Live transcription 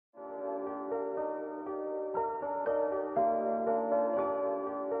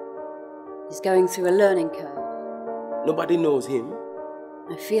He's going through a learning curve. Nobody knows him.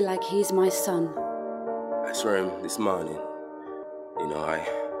 I feel like he's my son. I saw him this morning. You know,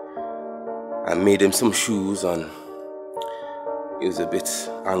 I made him some shoes and he was a bit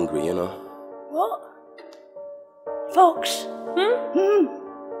angry, you know. What? Fox?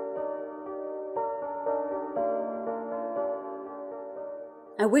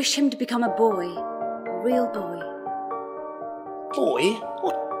 I wish him to become a boy. A real boy. Boy?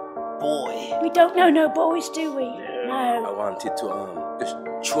 What boy? We don't know no boys, do we? No. I wanted to just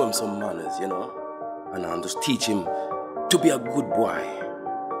show him some manners, you know, and just teach him to be a good boy.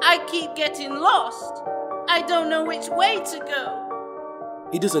 I keep getting lost. I don't know which way to go.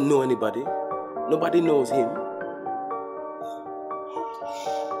 He doesn't know anybody. Nobody knows him.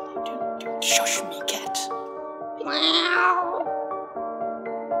 Don't shush me, cat.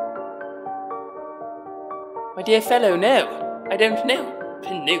 My dear fellow, no. I don't know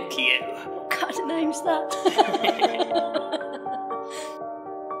Pinocchio. What kind of name's that?